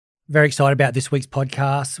Very excited about this week's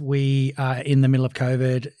podcast. We are in the middle of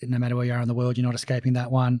COVID. No matter where you are in the world, you're not escaping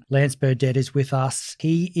that one. Lance Burdett is with us.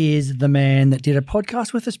 He is the man that did a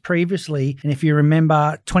podcast with us previously. And if you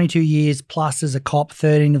remember, 22 years plus as a cop,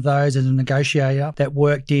 13 of those as a negotiator that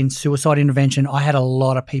worked in suicide intervention. I had a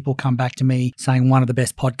lot of people come back to me saying one of the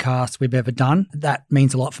best podcasts we've ever done. That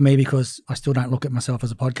means a lot for me because I still don't look at myself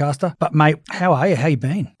as a podcaster. But mate, how are you? How you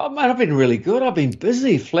been? Oh, mate, I've been really good. I've been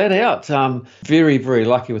busy, flat out. Very, very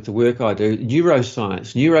lucky with the work I do.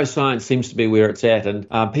 Neuroscience seems to be where it's at, and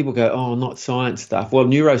people go, oh, not science stuff. Well,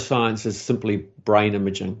 neuroscience is simply brain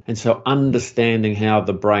imaging, and so understanding how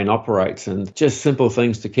the brain operates and just simple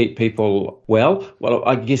things to keep people well,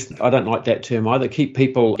 I guess I don't like that term either, keep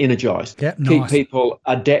people energized, keep people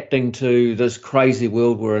adapting to this crazy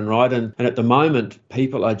world we're in, right? And at the moment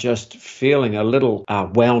people are just feeling a little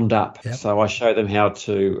wound up. So I show them how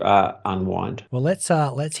to unwind. Well, let's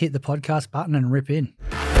hit the podcast button and rip in.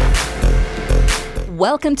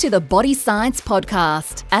 Welcome to the Body Science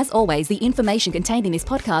Podcast. As always, the information contained in this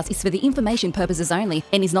podcast is for the information purposes only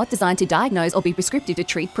and is not designed to diagnose or be prescriptive to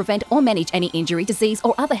treat, prevent, or manage any injury, disease,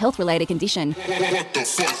 or other health-related condition.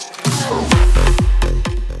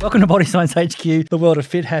 Welcome to Body Science HQ, the world of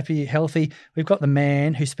fit, happy, healthy. We've got the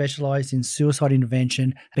man who specialised in suicide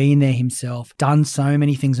intervention, been there himself, done so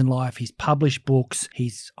many things in life. He's published books.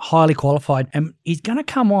 He's highly qualified, and he's going to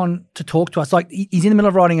come on to talk to us. Like, he's in the middle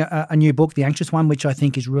of writing a new book, The Anxious One, which I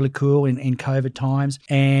think is really cool in COVID times.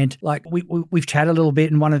 And like we've chatted a little bit,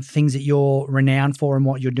 and one of the things that you're renowned for and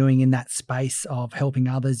what you're doing in that space of helping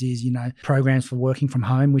others is, you know, programs for working from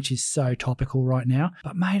home, which is so topical right now.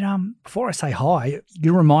 But mate, before I say hi,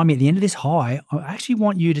 you remind me at the end of this hi, I actually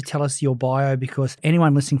want you to tell us your bio, because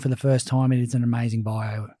anyone listening for the first time, it is an amazing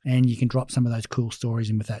bio, and you can drop some of those cool stories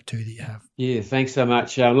in with that too that you have. Yeah, thanks so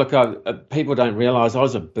much. Look, people don't realise I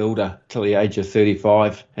was a builder till the age of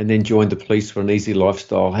 35 and then joined the police for an easy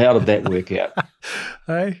lifestyle. How did that work out?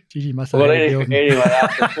 Hey, gee, you must have anyway,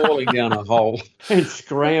 after falling down a hole and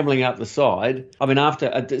scrambling up the side, I mean,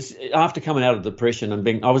 after coming out of depression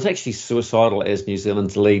and I was actually suicidal as New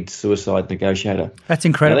Zealand's lead suicide negotiator. That's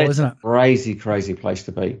incredible, isn't it? Crazy, crazy place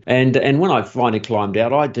to be. And when I finally climbed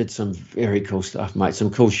out, I did some very cool stuff, mate. Some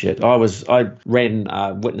cool shit. I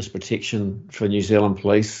ran witness protection for New Zealand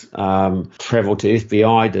Police. Travelled to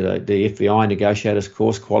FBI, did the FBI negotiators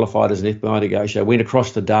course, qualified as an FBI negotiator. Went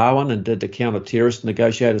across to Darwin and did the counter-terrorist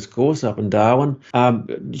negotiators course up in Darwin.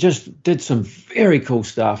 Just did some very cool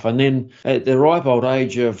stuff. And then at the ripe old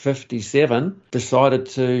age of 57, decided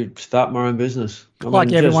to start my own business.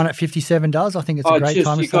 Everyone at 57 does. I think it's a great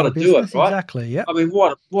time to start a business. You got to do it, right? Exactly, yeah. I mean,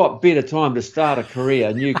 what better time to start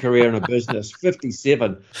a new career in a business?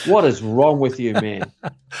 57. What is wrong with you, man?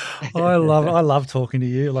 I love talking to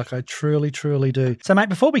you. Like, I truly, truly do. So, mate,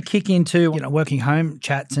 before we kick into working home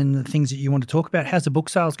chats and the things that you want to talk about, how's the book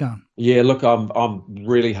sales going? Yeah, look, I'm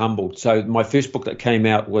really humbled. So my first book that came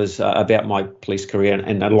out was about my police career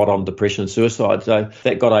and a lot on depression and suicide. So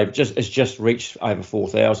that got it's just reached over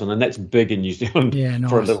 4,000, and that's big in New Zealand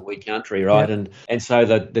for a little wee country, right? Yep. And so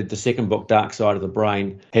the second book, Dark Side of the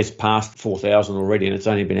Brain, has passed 4,000 already, and it's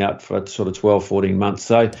only been out for sort of 12, 14 months.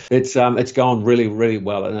 So it's gone really, really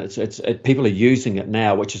well, and people are using it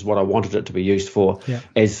now, which is what I wanted it to be used for,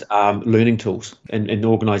 as learning tools in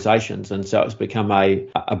organisations, and so it's become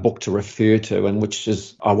a book to refer to, and which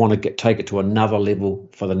is I want to take it to another level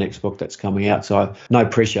for the next book that's coming out. So no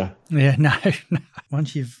pressure. Yeah, no.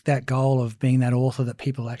 Once you've that goal of being that author that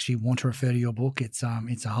people actually want to refer to your book, it's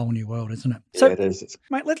a whole new world, isn't it? So, yeah, it is.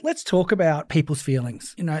 Mate, let's talk about people's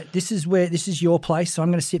feelings. You know, this is your place, so I'm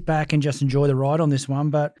going to sit back and just enjoy the ride on this one,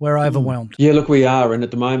 but we're overwhelmed. Yeah, look, we are, and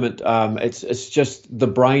at the moment, it's just the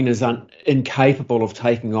brain is incapable of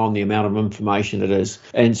taking on the amount of information it is.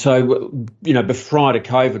 And so, prior to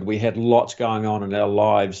COVID, we had lots going on in our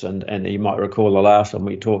lives, and you might recall the last time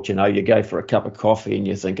we talked, you go for a cup of coffee and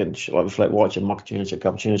you're thinking, should I have a flat white, a mochaccino, a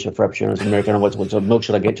cappuccino, a frappuccino, an Americano, what milk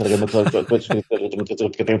should I get?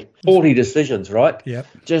 40 decisions, right? Yep.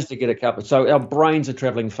 Just to get a cup of. So our brains are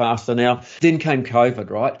traveling faster now. Then came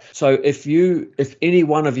COVID, right? So if any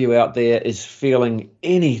one of you out there is feeling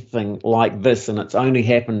anything like this, and it's only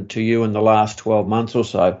happened to you in the last 12 months or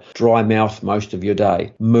so, dry mouth most of your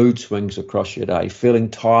day, mood swings across your day,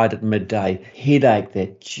 feeling tired at midday, headache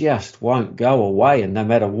that just won't go away, and no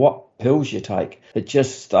matter what pills you take, it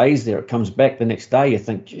just stays there. It comes back the next day. You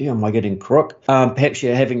think, gee, am I getting crook? Perhaps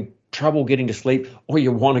you're having trouble getting to sleep, or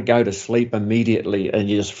you want to go to sleep immediately and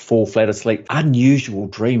you just fall flat asleep. Unusual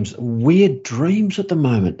dreams, weird dreams at the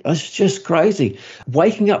moment. It's just crazy.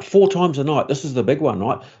 Waking up 4 times a night. This is the big one,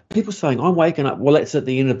 right? People saying, I'm waking up. Well, that's at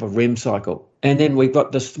the end of a REM cycle. And then we've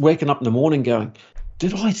got this waking up in the morning going,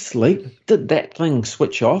 did I sleep? Did that thing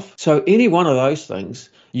switch off? So any one of those things,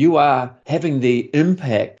 you are having the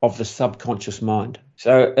impact of the subconscious mind.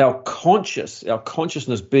 So our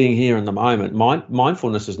consciousness being here in the moment,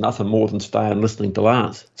 mindfulness is nothing more than staying listening to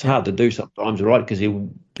Lance. It's hard to do sometimes, right? Because you're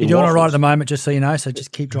doing it right at the moment, just so you know. So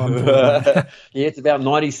just keep driving forward. Yeah, it's about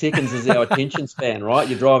 90 seconds is our attention span, right?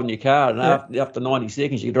 You're driving your car, and after 90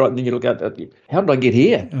 seconds, you drive, and then you look at, how did I get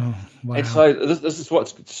here? Oh, wow. And so this is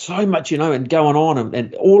what's so much, and going on,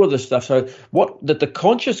 and all of this stuff. So the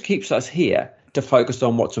conscious keeps us here to focus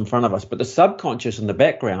on what's in front of us, but the subconscious in the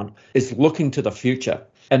background is looking to the future,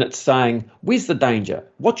 and it's saying, where's the danger?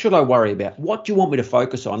 What should I worry about? What do you want me to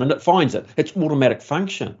focus on? And it finds it. It's automatic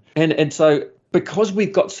function. And so because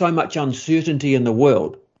we've got so much uncertainty in the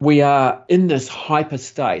world, we are in this hyper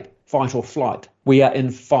state, fight or flight. We are in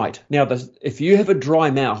fight. Now, if you have a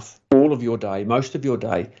dry mouth all of your day, most of your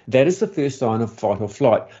day, that is the first sign of fight or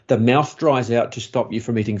flight. The mouth dries out to stop you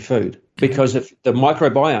from eating food. Because if the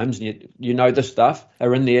microbiomes, and you know this stuff,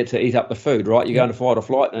 are in there to eat up the food, right? You go into fight or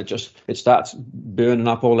flight, and it starts burning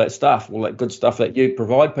up all that stuff, all that good stuff that you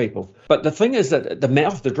provide people. But the thing is that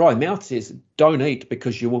the dry mouth says, don't eat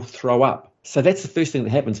because you will throw up. So that's the first thing that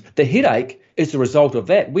happens. The headache is the result of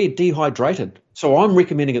that. We're dehydrated. So I'm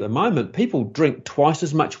recommending at the moment people drink twice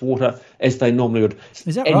as much water as they normally would.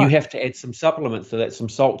 Is that and right? You have to add some supplements to that, some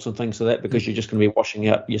salts and things to that, because you're just going to be washing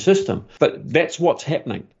out your system. But that's what's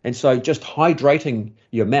happening. And so just hydrating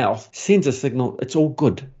your mouth sends a signal, it's all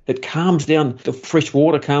good. It calms down, the fresh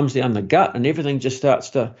water calms down the gut, and everything just starts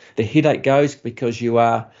the headache goes because you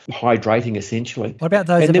are hydrating essentially. What about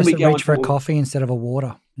those of us that reach for a coffee instead of a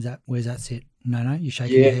water? Where's that sit? No, you're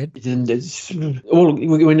shaking your head.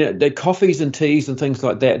 The coffees and teas and things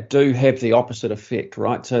like that do have the opposite effect,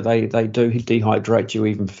 right? So they do dehydrate you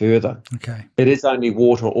even further. Okay. It is only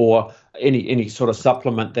water or any sort of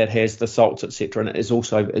supplement that has the salts, etc., and it is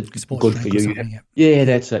also good for you. Yeah,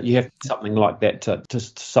 that's it. You have something like that to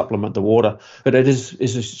supplement the water, but it is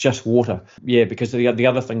just water. Yeah, because the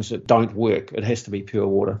other things that don't work, it has to be pure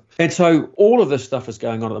water. And so all of this stuff is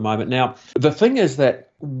going on at the moment. Now, the thing is that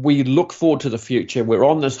we look forward to the future. We're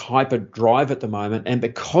on this hyper drive at the moment, and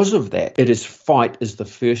because of that, it is fight is the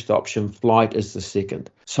first option, flight is the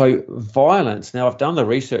second. So violence, now I've done the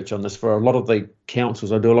research on this for a lot of the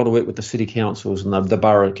councils. I do a lot of work with the city councils and the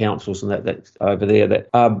borough councils and that over there, that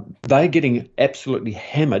they're getting absolutely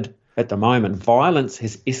hammered at the moment. Violence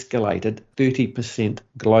has escalated 30%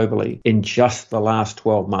 globally in just the last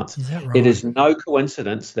 12 months. Is that right? It is no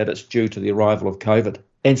coincidence that it's due to the arrival of COVID.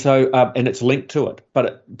 And so, and it's linked to it.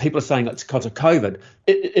 But people are saying it's because of COVID.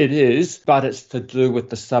 It is, but it's to do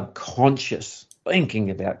with the subconscious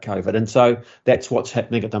thinking about COVID. And so that's what's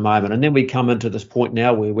happening at the moment. And then we come into this point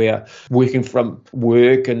now where we're working from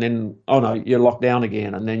work, and then, oh no, you're locked down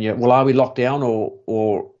again. And then are we locked down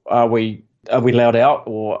or are we allowed out,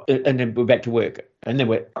 and then we're back to work. And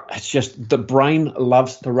then it's just the brain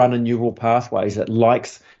loves to run in neural pathways. It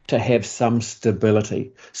likes to have some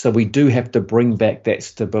stability. So we do have to bring back that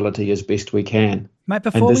stability as best we can. Mate,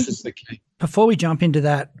 is the key. Before we jump into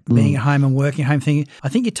that being at home and working at home thing, I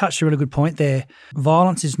think you touched a really good point there.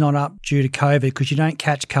 Violence is not up due to COVID, because you don't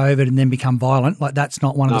catch COVID and then become violent. Like, that's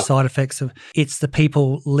not one of the side effects of it's the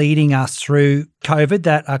people leading us through COVID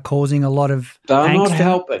that are causing a lot of angst. Not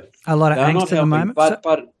helping. A lot of angst at the moment.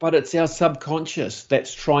 But it's our subconscious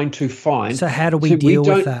that's trying to find. So how do we deal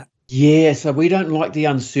with that? Yeah, so we don't like the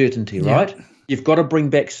uncertainty, right? You've got to bring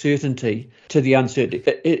back certainty to the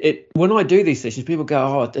uncertainty. When I do these sessions, people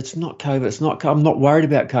go, oh, it's not COVID. It's not. I'm not worried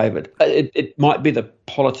about COVID. It might be the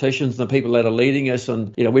politicians and the people that are leading us,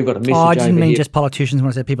 and we've got a message. I didn't mean here. Just politicians when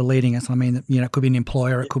I said people leading us. I mean, it could be an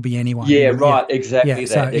employer, it could be anyone. Yeah, right, exactly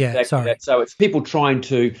that. Sorry. That. So it's people trying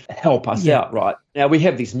to help us out, right? Now we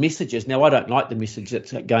have these messages. Now I don't like the message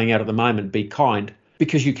that's going out at the moment. Be kind,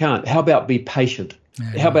 because you can't. How about be patient?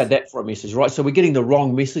 How about that for a message, right? So we're getting the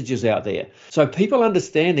wrong messages out there. So people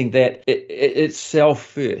understanding that it's self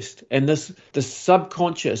first, and the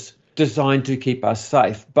subconscious designed to keep us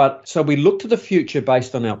safe. But so we look to the future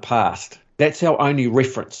based on our past. That's our only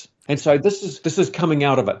reference. And so this is coming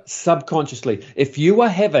out of it subconsciously. If you are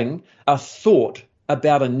having a thought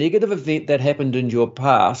about a negative event that happened in your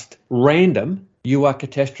past, random, you are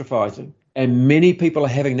catastrophizing. And many people are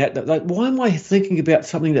having that. Like, why am I thinking about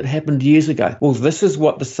something that happened years ago? Well, this is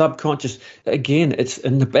what the subconscious, again, it's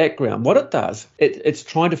in the background. What it does, it's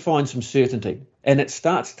trying to find some certainty, and it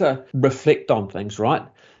starts to reflect on things, right?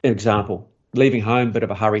 Example, leaving home, bit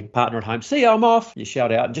of a hurry, partner at home, see you, I'm off. You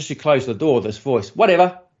shout out, and just you close the door, this voice,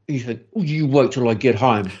 whatever. You think, oh, you wait till I get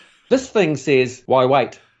home. This thing says, why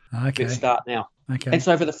wait? Okay. Let's start now. Okay. And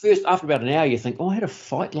so after about an hour, you think, oh, I had a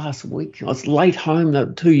fight last week. I was late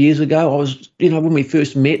home 2 years ago. I was, when we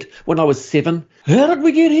first met, when I was 7. How did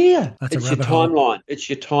we get here? That's it's a your rabbit hole. timeline. It's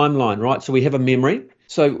your timeline, right? So we have a memory.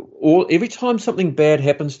 So every time something bad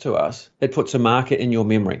happens to us, it puts a marker in your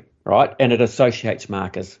memory, right? And it associates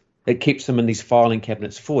markers. It keeps them in these filing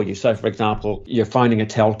cabinets for you. So, for example, you're phoning a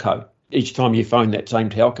telco. Each time you phone that same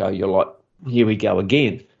telco, you're like, here we go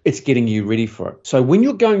again. It's getting you ready for it. So when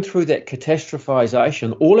you're going through that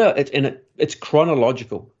catastrophization, it's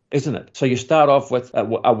chronological, isn't it? So you start off with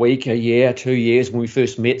a week, a year, 2 years. When we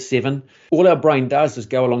first met, 7. All our brain does is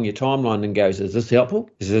go along your timeline and goes, is this helpful?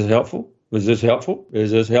 Is this helpful? Is this helpful?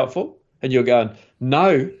 Is this helpful? And you're going,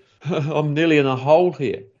 no, I'm nearly in a hole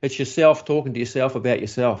here. It's yourself talking to yourself about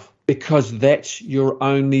yourself, because that's your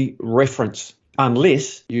only reference,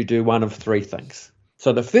 unless you do one of 3 things.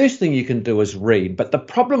 So the first thing you can do is read. But the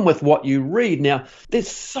problem with what you read now, there's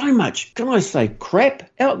so much, can I say, crap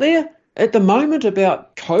out there at the moment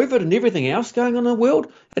about COVID and everything else going on in the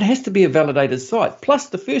world. It has to be a validated site. Plus,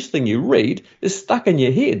 the first thing you read is stuck in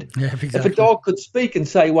your head. Yeah, exactly. If a dog could speak and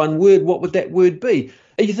say one word, what would that word be?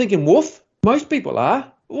 Are you thinking woof? Most people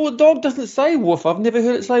are. Well, a dog doesn't say woof. I've never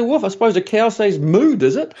heard it say woof. I suppose a cow says moo,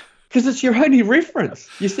 does it? Because it's your only reference.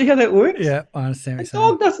 You see how that works? Yeah, I understand what A you're saying.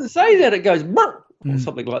 dog doesn't say that. It goes burp or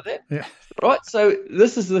something like that. Yeah. Right? So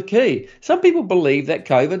this is the key. Some people believe that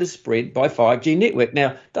COVID is spread by 5G network.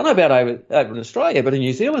 Now, don't know about over in Australia, but in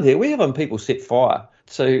New Zealand here, we're having people set fire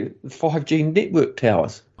to 5G network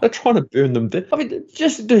towers. They're trying to burn them down. I mean,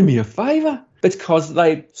 just do me a favour. It's because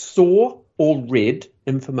they saw or read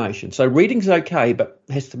information. So reading's okay, but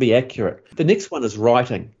has to be accurate. The next one is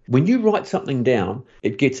writing. When you write something down,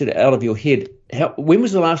 it gets it out of your head. When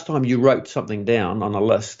was the last time you wrote something down on a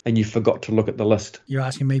list and you forgot to look at the list? You're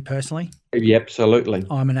asking me personally? Yeah, absolutely.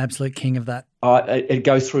 I'm an absolute king of that. It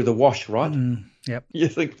goes through the wash, right? Yep. You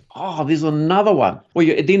think, oh, there's another one. Well,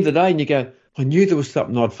 you're at the end of the day and you go, I knew there was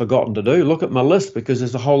something I'd forgotten to do. Look at my list, because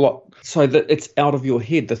there's a whole lot. So that it's out of your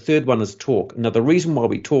head. The third one is talk. Now, the reason why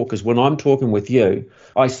we talk is when I'm talking with you,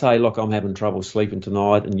 I say, look, I'm having trouble sleeping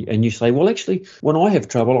tonight. And you say, well, actually, when I have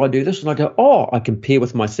trouble, I do this. And I go, oh, I compare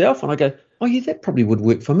with myself. And I go, oh, yeah, that probably would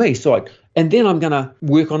work for me. And then I'm going to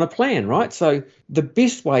work on a plan, right? So the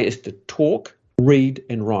best way is to talk, read,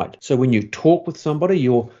 and write. So when you talk with somebody,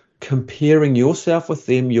 you're comparing yourself with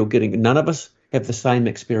them. None of us have the same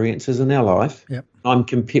experiences in our life. Yep.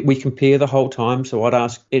 We compare the whole time. So I'd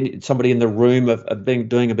ask somebody in the room of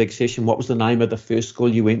doing a big session, what was the name of the first school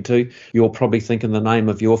you went to? You're probably thinking the name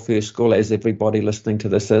of your first school, as everybody listening to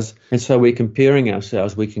this is. And so we're comparing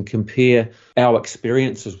ourselves. We can compare our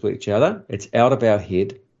experiences with each other. It's out of our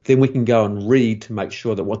head. Then we can go and read to make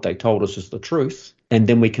sure that what they told us is the truth. And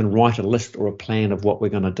then we can write a list or a plan of what we're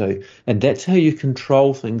going to do. And that's how you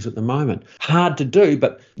control things at the moment. Hard to do,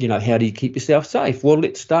 but, how do you keep yourself safe? Well,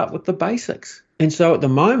 let's start with the basics. And so at the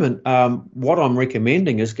moment, what I'm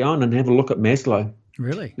recommending is going and have a look at Maslow.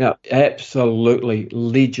 Really? Now, absolutely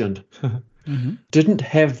legend. Mm-hmm. Didn't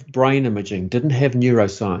have brain imaging, didn't have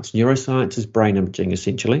neuroscience. Neuroscience is brain imaging,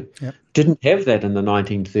 essentially. Yep. Didn't have that in the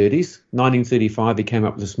 1930s. 1935, he came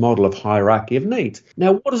up with this model of hierarchy of needs.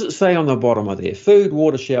 Now, what does it say on the bottom of there? Food,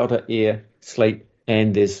 water, shelter, air, sleep,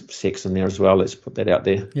 and there's sex in there as well. Let's put that out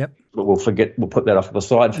there. Yep. But we'll put that off to the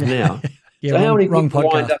side for now. Yeah, so how many wrong people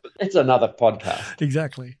podcast. lined up? That's another podcast.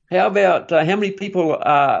 Exactly. How about how many people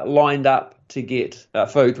are lined up to get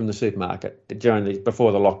food from the supermarket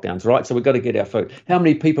before the lockdowns, right? So we've got to get our food. How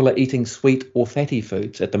many people are eating sweet or fatty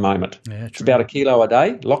foods at the moment? Yeah, it's about 1 kilo a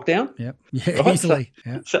day, lockdown. Yep. Yeah, right? easily.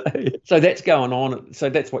 So that's going on. So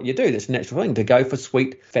that's what you do. That's a natural thing, to go for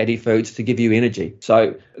sweet, fatty foods to give you energy.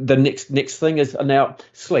 So the next thing is now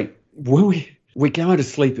sleep. We're going to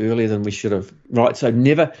sleep earlier than we should have, right? So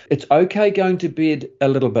it's okay going to bed a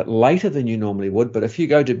little bit later than you normally would, but if you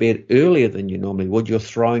go to bed earlier than you normally would, you're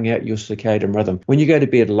throwing out your circadian rhythm. When you go to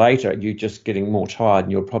bed later, you're just getting more tired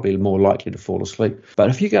and you're probably more likely to fall asleep. But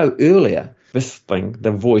if you go earlier, this thing,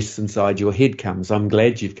 the voice inside your head comes, I'm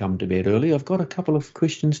glad you've come to bed early. I've got a couple of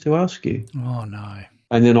questions to ask you. Oh, no.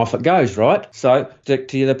 And then off it goes, right? So stick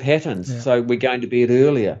to the patterns. Yeah. So we're going to bed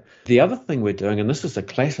earlier. The other thing we're doing, and this is a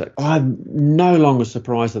classic, I'm no longer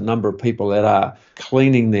surprised at the number of people that are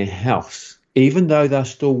cleaning their house. Even though they're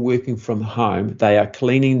still working from home, they are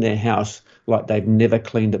cleaning their house like they've never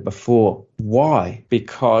cleaned it before. Why?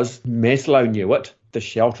 Because Maslow knew it. The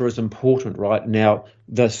shelter is important, right? Now,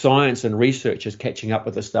 the science and research is catching up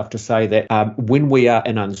with this stuff to say that when we are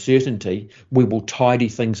in uncertainty, we will tidy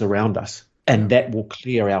things around us. And that will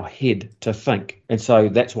clear our head to think. And so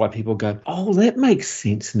that's why people go, oh, that makes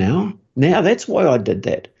sense now. Now that's why I did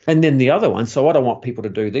that. And then the other one, so what I want people to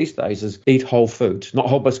do these days is eat whole foods, not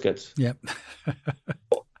whole biscuits. Yep.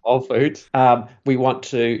 Whole foods. We want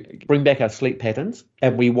to bring back our sleep patterns,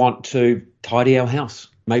 and we want to tidy our house,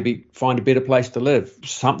 maybe find a better place to live,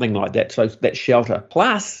 something like that. So that's shelter.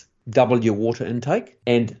 Plus, double your water intake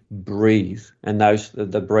and breathe. And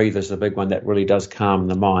the breathe is the big one that really does calm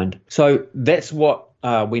the mind. So that's what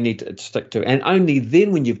we need to stick to. And only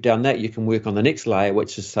then when you've done that, you can work on the next layer,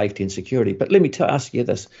 which is safety and security. But let me ask you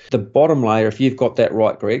this. The bottom layer, if you've got that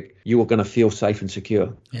right, Greg, you are going to feel safe and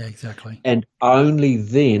secure. Yeah, exactly. And only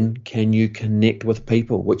then can you connect with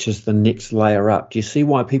people, which is the next layer up. Do you see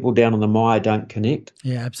why people down on the Maya don't connect?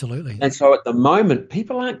 Yeah, absolutely. And so at the moment,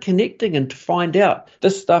 people aren't connecting, and to find out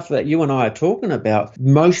this stuff that you and I are talking about,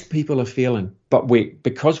 most people are feeling. But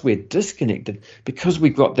because we're disconnected, because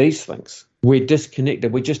we've got these things, we're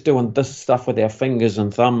disconnected. We're just doing this stuff with our fingers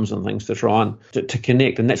and thumbs and things to try and to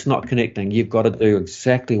connect. And that's not connecting. You've got to do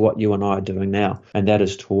exactly what you and I are doing now, and that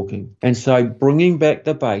is talking. And so bringing back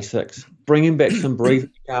the basics, bringing back some breathing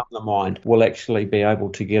to calm the mind will actually be able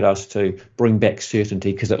to get us to bring back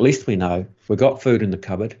certainty, because at least we know we've got food in the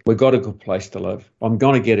cupboard. We've got a good place to live. I'm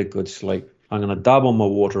going to get a good sleep. I'm going to double my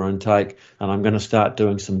water intake, and I'm going to start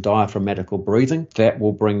doing some diaphragmatical breathing. That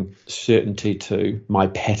will bring certainty to my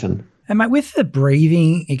pattern. And mate, with the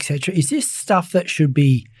breathing, etc., is this stuff that should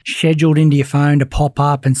be scheduled into your phone to pop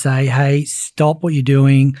up and say, hey, stop what you're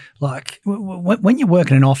doing? Like when you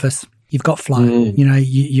work in an office, you've got flow. You know,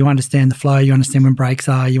 you understand the flow, you understand when breaks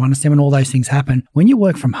are, you understand when all those things happen. When you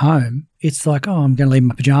work from home, it's like, oh, I'm going to leave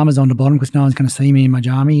my pajamas on the bottom because no one's going to see me in my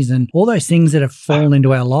jammies, and all those things that have fallen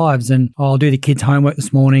into our lives. And I'll do the kids' homework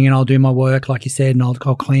this morning, and I'll do my work, like you said, and I'll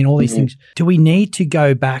clean all these things. Do we need to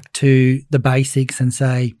go back to the basics and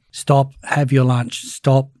say, stop, have your lunch,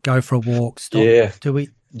 stop, go for a walk, stop? Yeah. Do we?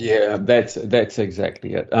 Yeah, that's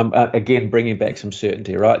exactly it. Again, bringing back some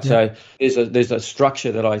certainty, right? Yeah. So there's a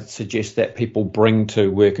structure that I suggest that people bring to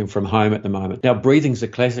working from home at the moment. Now, breathing's a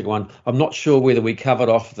classic one. I'm not sure whether we covered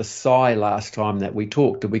off the sigh last time that we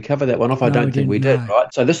talked. Did we cover that one off? I don't think we did, right?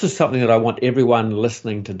 So this is something that I want everyone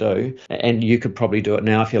listening to do, and you could probably do it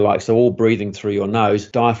now if you like. So all breathing through your nose,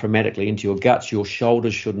 diaphragmatically into your guts. Your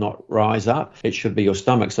shoulders should not rise up. It should be your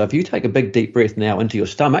stomach. So if you take a big deep breath now into your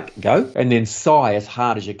stomach, go, and then sigh as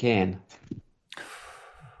hard as you can.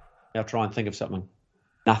 Now try and think of something.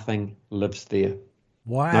 Nothing lives there.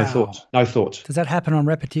 Wow. No thoughts. Does that happen on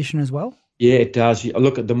repetition as well? Yeah, it does.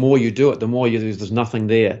 Look, the more you do it, the more there's nothing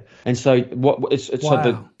there. And so it's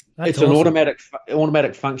awesome. an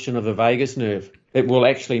automatic function of the vagus nerve. It will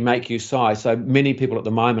actually make you sigh. So many people at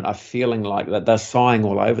the moment are feeling like that they're sighing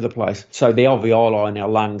all over the place. So the alveoli in our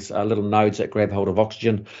lungs are little nodes that grab hold of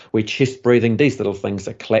oxygen. We're chest breathing. These little things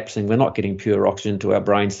are collapsing. We're not getting pure oxygen to our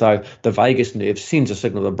brain. So the vagus nerve sends a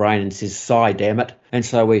signal to the brain and says, sigh, damn it. And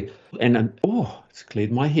so it's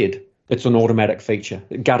cleared my head. It's an automatic feature.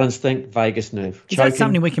 Gut instinct, vagus nerve. Is that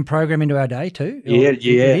something we can program into our day too? Yeah.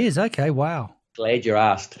 It is. Okay. Wow. Glad you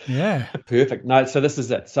asked. Yeah. Perfect. No, so this is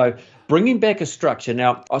it. So bringing back a structure.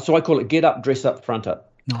 Now, so I call it get up, dress up, front up.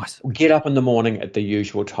 Nice. Get up in the morning at the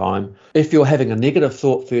usual time. If you're having a negative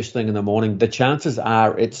thought first thing in the morning, the chances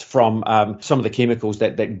are it's from some of the chemicals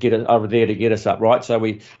that are there to get us up, right? So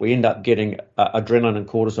we end up getting adrenaline and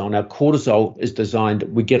cortisol. Now, cortisol is designed,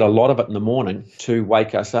 we get a lot of it in the morning to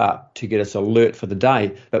wake us up, to get us alert for the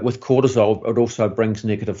day. But with cortisol, it also brings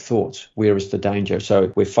negative thoughts. Where is the danger?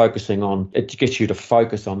 So we're focusing on, it gets you to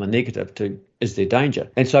focus on the negative to, is there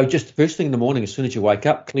danger? And so just first thing in the morning, as soon as you wake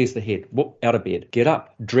up, clears the head, whoop, out of bed, get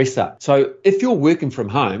up, dress up. So if you're working from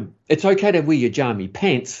home, it's okay to wear your jammy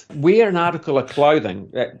pants. Wear an article of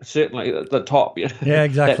clothing, certainly at the top. You know, yeah,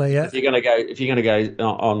 exactly. Yeah. If you're going to go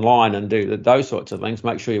online and do those sorts of things,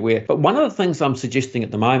 make sure you wear. But one of the things I'm suggesting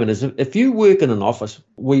at the moment is if you work in an office,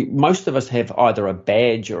 most of us have either a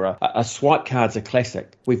badge or a swipe card's a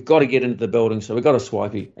classic. We've got to get into the building, so we've got a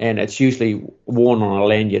swipey, and it's usually worn on a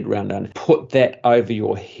lanyard round down. Put that over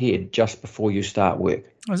your head just before you start work.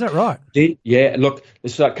 Oh, is that right? Yeah, look,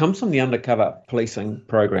 so it comes from the undercover policing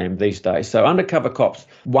program these days. So undercover cops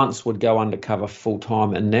once would go undercover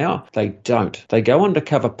full-time, and now they don't. They go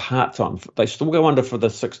undercover part-time. They still go under for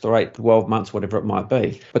the 6 to 8, 12 months, whatever it might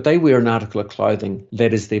be. But they wear an article of clothing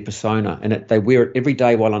that is their persona, and they wear it every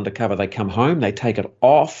day while undercover. They come home, they take it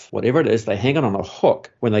off, whatever it is, they hang it on a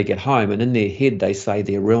hook when they get home, and in their head they say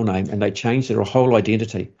their real name, and they change their whole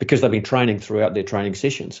identity because they've been training throughout their training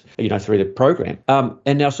sessions, through the program.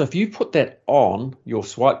 And now, so if you put that on your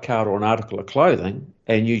swipe card or an article of clothing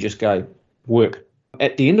and you just go work,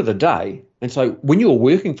 at the end of the day, And so when you're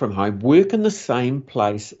working from home, work in the same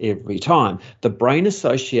place every time. The brain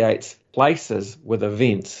associates places with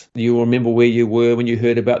events. You remember where you were when you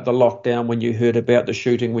heard about the lockdown, when you heard about the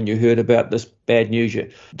shooting, when you heard about this bad news.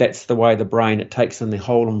 That's the way the brain, it takes in the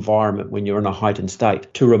whole environment when you're in a heightened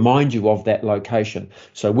state to remind you of that location.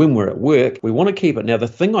 So when we're at work, we want to keep it. Now, the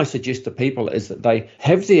thing I suggest to people is that they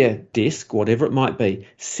have their desk, whatever it might be,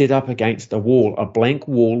 set up against a wall, a blank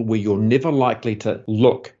wall where you're never likely to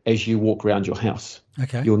look as you walk around your house.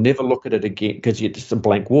 Okay. You'll never look at it again because it's just a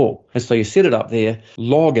blank wall. And so you set it up there,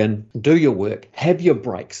 log in, do your work, have your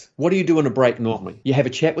breaks. What do you do in a break normally? You have a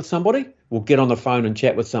chat with somebody? Well, get on the phone and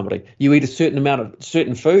chat with somebody. You eat a certain amount of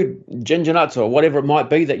certain food, ginger nuts or whatever it might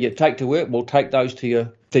be that you take to work, we'll take those to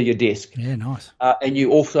your desk. Yeah, nice. And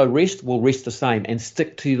you also rest, we'll rest the same and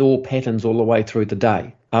stick to your patterns all the way through the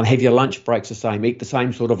day. Have your lunch breaks the same. Eat the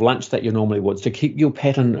same sort of lunch that you normally would to keep your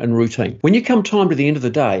pattern and routine. When you come time to the end of the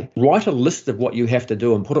day, write a list of what you have to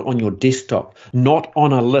do and put it on your desktop, not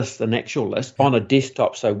on a list, an actual list, on a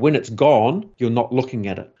desktop. So when it's gone, you're not looking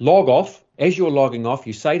at it. Log off. As you're logging off,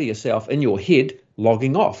 you say to yourself in your head,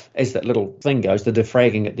 logging off, as that little thing goes, the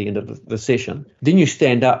defragging at the end of the session. Then you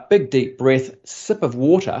stand up, big deep breath, sip of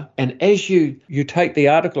water, and as you take the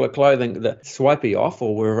article of clothing, the swipey off,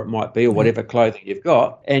 or wherever it might be, or whatever clothing you've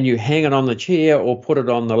got, and you hang it on the chair or put it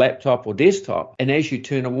on the laptop or desktop, and as you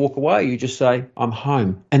turn and walk away, you just say, I'm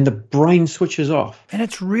home, and the brain switches off. And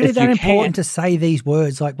it's really that important to say these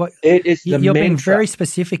words. Like what it is the you're mantra. Being very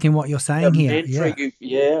specific in what you're saying here.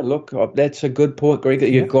 Yeah. Look, that's a good point, Greg.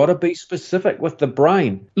 You've got to be specific with the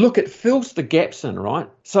brain. Look, it fills the gaps in, right?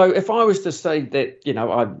 So if I was to say that,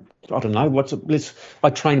 I don't know, I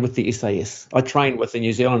trained with the SAS. I trained with the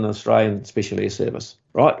New Zealand and Australian Special Air Service,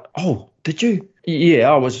 right? Oh, did you?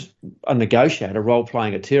 Yeah, I was a negotiator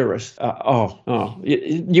role-playing a terrorist.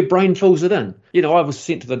 Your brain fills it in. I was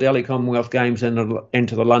sent to the Delhi Commonwealth Games and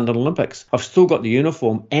to the London Olympics. I've still got the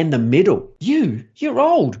uniform and the medal. You're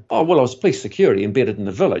old. Oh, well, I was police security embedded in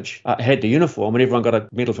the village. I had the uniform and everyone got a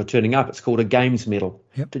medal for turning up. It's called a games medal.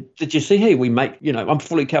 Yep. Did you see here we make, I'm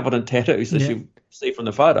fully covered in tattoos, as you see from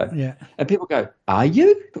the photo. Yeah. And people go, are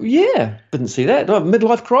you? Yeah. Didn't see that. Oh,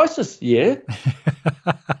 midlife crisis. Yeah.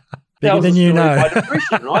 Bigger than you know. My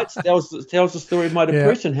depression, right? Tells the story of my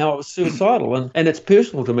depression, how I was suicidal. And it's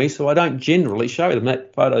personal to me, so I don't generally show them.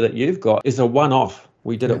 That photo that you've got is a one-off.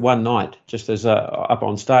 We did it one night, just as up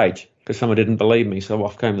on stage, because someone didn't believe me. So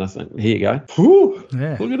off came nothing. Here you go. Whew,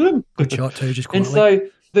 look at him. Good shot too, just quietly. And so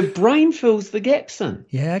the brain fills the gaps in.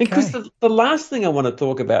 Yeah, okay. Because the last thing I want to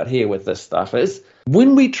talk about here with this stuff is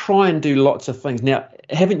when we try and do lots of things. Now,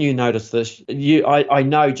 haven't you noticed this? I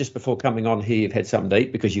know just before coming on here you've had something to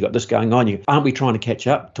eat because you've got this going on. Aren't we trying to catch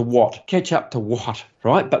up to what? Catch up to what,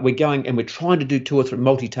 right? But we're going and we're trying to do 2 or 3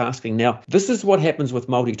 multitasking. Now, this is what happens with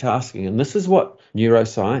multitasking, and this is what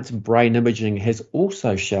neuroscience, brain imaging has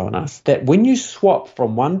also shown us, that when you swap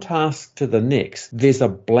from one task to the next, there's a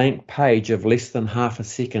blank page of less than half a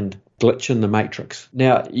second glitch in the matrix.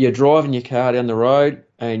 Now, you're driving your car down the road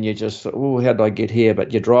and you just, how did I get here?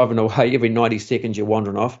 But you're driving away, every 90 seconds you're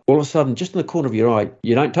wandering off. All of a sudden, just in the corner of your eye,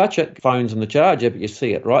 you don't touch it, phone's in the charger, but you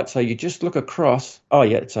see it, right? So you just look across, I'll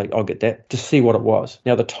get that, to see what it was.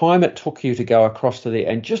 Now, the time it took you to go across to there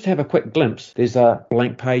and just have a quick glimpse, there's a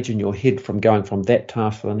blank page in your head from going from that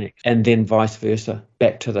task to the next, and then vice versa,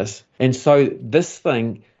 back to this. And so this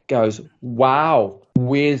thing goes, wow,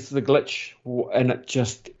 where's the glitch? And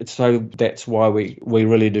so that's why we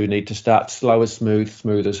really do need to start slow as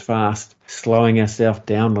smooth as fast, slowing ourselves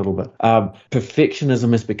down a little bit.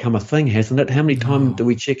 Perfectionism has become a thing, hasn't it? How many times do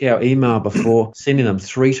we check our email before sending them?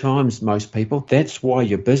 3 times, most people. That's why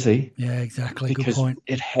you're busy. Yeah, exactly. Because good point.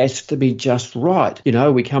 It has to be just right.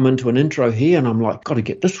 We come into an intro here and I'm like, got to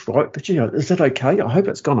get this right. But is that okay? I hope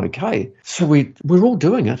it's gone okay. So we're all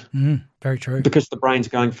doing it. Very true. Because the brain's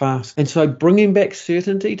going fast. And so bringing back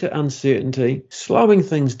certainty to uncertainty, slowing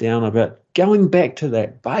things down a bit, going back to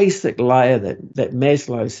that basic layer that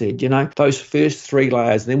Maslow said, those first 3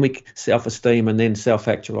 layers, then we self-esteem and then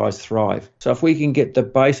self-actualize, thrive. So if we can get the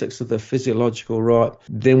basics of the physiological right,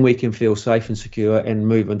 then we can feel safe and secure and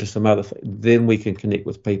move into some other things. Then we can connect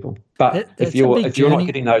with people. But if you're not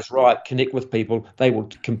getting those right, connect with people, they will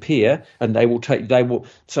compare and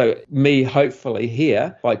so me hopefully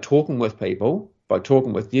here by talking with people, by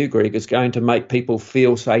talking with you, Greg, is going to make people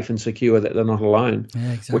feel safe and secure that they're not alone,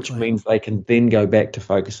 exactly. Which means they can then go back to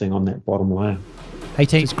focusing on that bottom layer. Hey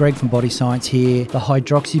team, it's Greg from Body Science here. The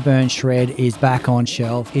Hydroxyburn Shred is back on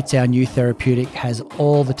shelf. It's our new therapeutic, has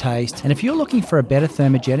all the taste. And if you're looking for a better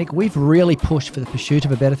thermogenic, we've really pushed for the pursuit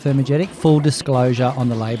of a better thermogenic. Full disclosure on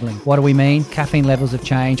the labelling. What do we mean? Caffeine levels have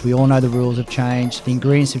changed. We all know the rules have changed. The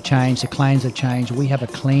ingredients have changed. The claims have changed. We have a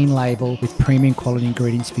clean label with premium quality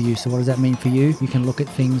ingredients for you. So what does that mean for you? You can look at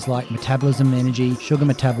things like metabolism, energy, sugar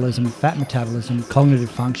metabolism, fat metabolism, cognitive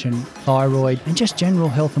function, thyroid, and just general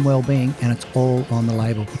health and well-being, and it's all on the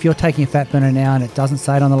label. If you're taking a fat burner now and it doesn't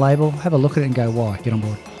say it on the label, have a look at it and go, why? Get on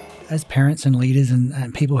board. As parents and leaders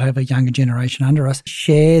and people who have a younger generation under us,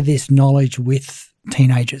 share this knowledge with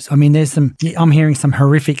teenagers. I mean, I'm hearing some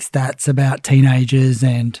horrific stats about teenagers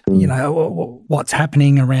and, what's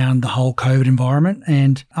happening around the whole COVID environment.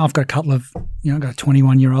 And I've got a couple of, I've got a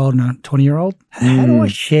 21-year-old and a 20-year-old. How do I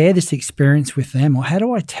share this experience with them, or how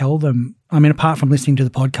do I tell them? I mean, apart from listening to the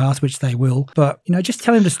podcast, which they will, but, just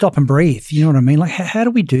tell them to stop and breathe. You know what I mean? Like, how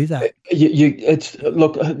do we do that?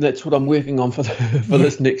 Look, that's what I'm working on for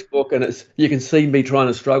this next book. And you can see me trying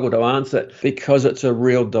to struggle to answer it because it's a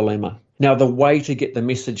real dilemma. Now, the way to get the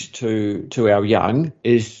message to our young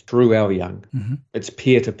is through our young. Mm-hmm. It's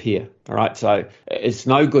peer-to-peer, all right? So it's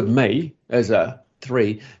no good me as a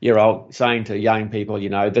 3-year-old saying to young people,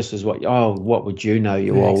 this is what would you know,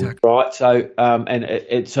 you old, exactly. Right? So,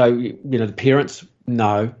 the parents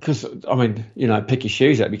know, because, pick your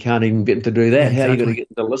shoes up. You can't even get them to do that. Exactly. How are you going to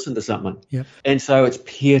get them to listen to something? Yep. And so it's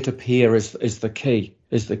peer-to-peer is the key.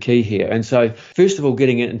 Is the key here. And so, first of all,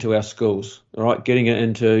 getting it into our schools, all right, getting it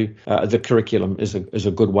into the curriculum is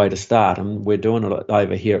a good way to start. And we're doing it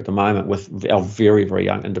over here at the moment with our very, very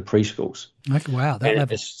young into preschools. Okay, wow.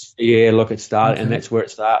 It started, and that's where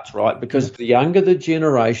it starts, right? Because the younger the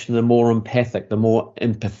generation, the more empathic, the more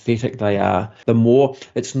empathetic they are, the more,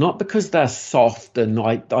 it's not because they're soft, and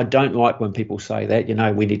I don't like when people say that,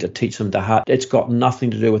 we need to teach them to heart. It's got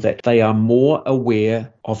nothing to do with that. They are more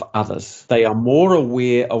aware of others. They are more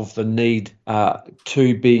aware of the need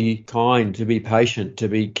to be kind, to be patient, to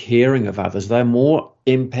be caring of others. They're more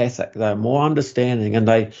empathic, they're more understanding,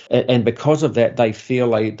 and because of that they feel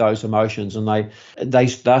those emotions, and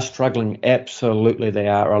they're struggling. Absolutely, they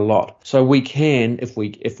are a lot. So we can, if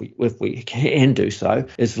we can do so,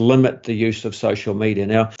 is limit the use of social media.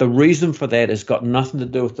 Now, the reason for that has got nothing to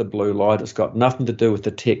do with the blue light. It's got nothing to do with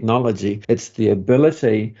the technology. It's the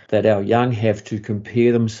ability that our young have to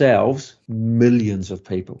compare themselves millions of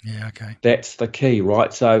people. Yeah, okay. That's the key,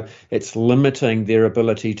 right? So it's limiting their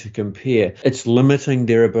ability to compare. It's limiting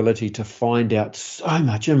their ability to find out so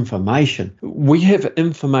much information. We have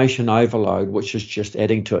information overload, which is just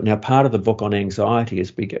adding to it. Now, part of the book on anxiety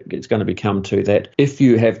is it's going to become to that. If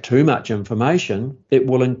you have too much information, it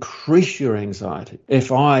will increase your anxiety.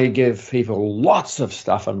 If I give people lots of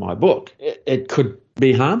stuff in my book, it could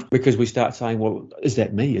be harmed, because we start saying, well, is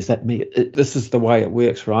that me? Is that me? This is the way it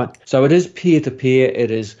works, right? So it is peer-to-peer. It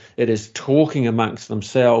is talking amongst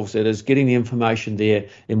themselves. It is getting the information there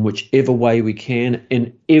in whichever way we can,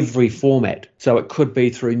 in every format. So it could be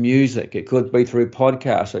through music. It could be through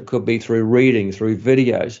podcasts. It could be through reading, through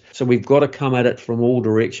videos. So we've got to come at it from all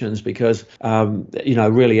directions, because,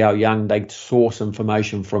 really our young, they source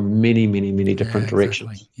information from many, many, many different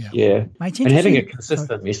directions. Yeah. Mate, and having a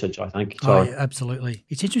consistent message, I think. Oh, yeah, absolutely.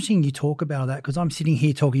 It's interesting you talk about that, because I'm sitting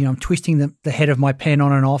here talking, I'm twisting the head of my pen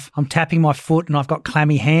on and off. I'm tapping my foot and I've got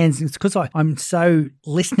clammy hands. It's because I'm so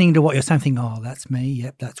listening to what you're saying, thinking, oh, that's me.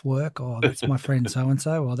 Yep, that's work. Oh, that's my friend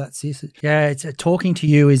so-and-so. Oh, that's this. Yeah, it's talking to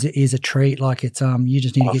you is a treat. Like it's you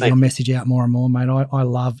just need to get your message out more and more, mate. I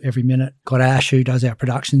love every minute. Got Ash, who does our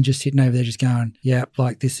production, just sitting over there just going, yeah,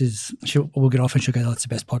 like this is, we'll get off and she'll go, that's the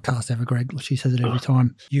best podcast ever, Greg. She says it every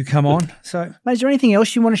time you come on. So, mate, is there anything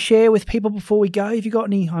else you want to share with people before we go? Have you got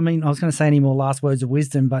any, I was going to say any more last words of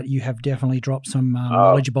wisdom, but you have definitely dropped some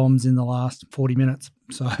knowledge bombs in the last 40 minutes.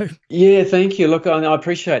 So yeah, thank you. Look, I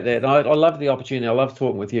appreciate that. I love the opportunity. I love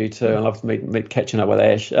talking with you too. I love to catching up with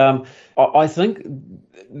Ash. I think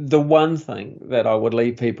the one thing that I would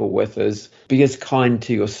leave people with is be as kind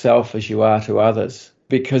to yourself as you are to others.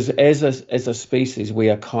 Because as a species, we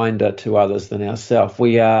are kinder to others than ourselves.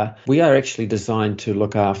 We are actually designed to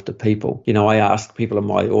look after people. I ask people in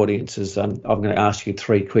my audiences, I'm going to ask you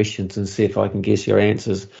 3 questions and see if I can guess your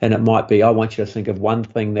answers. And it might be, I want you to think of one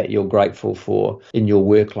thing that you're grateful for in your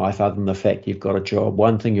work life, other than the fact you've got a job.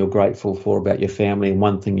 One thing you're grateful for about your family, and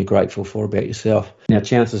one thing you're grateful for about yourself. Now,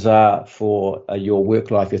 chances are for your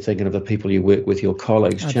work life, you're thinking of the people you work with, your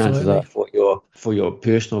colleagues. Absolutely. Chances are for your your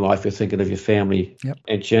personal life, you're thinking of your family. Yep.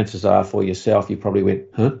 And chances are for yourself, you probably went,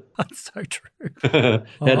 huh? That's so true.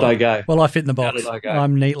 How'd they go? Well, I fit in the box. How did I go?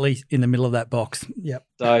 I'm neatly in the middle of that box. Yep.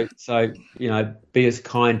 So be as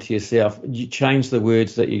kind to yourself. You change the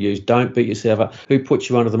words that you use. Don't beat yourself up. Who puts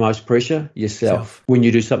you under the most pressure? Yourself. When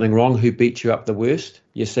you do something wrong, who beats you up the worst?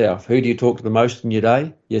 Yourself. Who do you talk to the most in your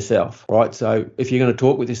day? Yourself. Right? So if you're going to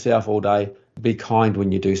talk with yourself all day, be kind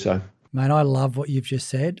when you do so. Mate, I love what you've just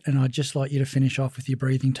said, and I'd just like you to finish off with your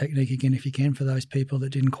breathing technique again, if you can, for those people that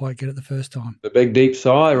didn't quite get it the first time. The big deep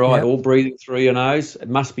sigh, right? Yep. All breathing through your nose. It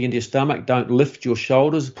must be into your stomach. Don't lift your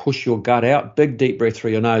shoulders. Push your gut out. Big deep breath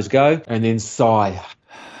through your nose. Go. And then sigh.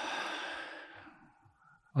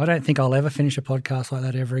 I don't think I'll ever finish a podcast like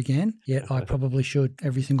that ever again, yet I probably should,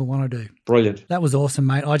 every single one I do. Brilliant. That was awesome,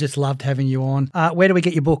 mate. I just loved having you on. Where do we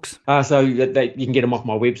get your books? So you can get them off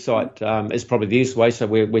my website. It's probably the easiest way. So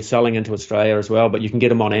we're selling into Australia as well, but you can get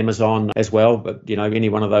them on Amazon as well. But, any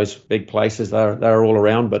one of those big places, they're all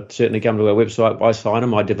around. But certainly come to our website, buy, sign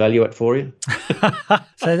them. I devalue it for you.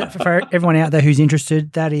 So for everyone out there who's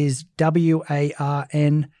interested, that is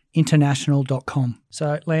WARN international.com.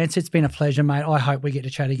 So Lance, it's been a pleasure, mate. I hope we get to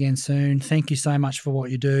chat again soon. Thank you so much for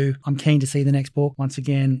what you do. I'm keen to see the next book. Once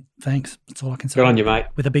again, thanks. That's all I can say. Good on you, mate.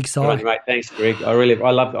 With a big sigh. Good on you, mate. Thanks, Greg. I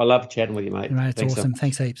love chatting with you, mate. Mate, it's Thanks awesome.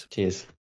 Thanks heaps. Cheers.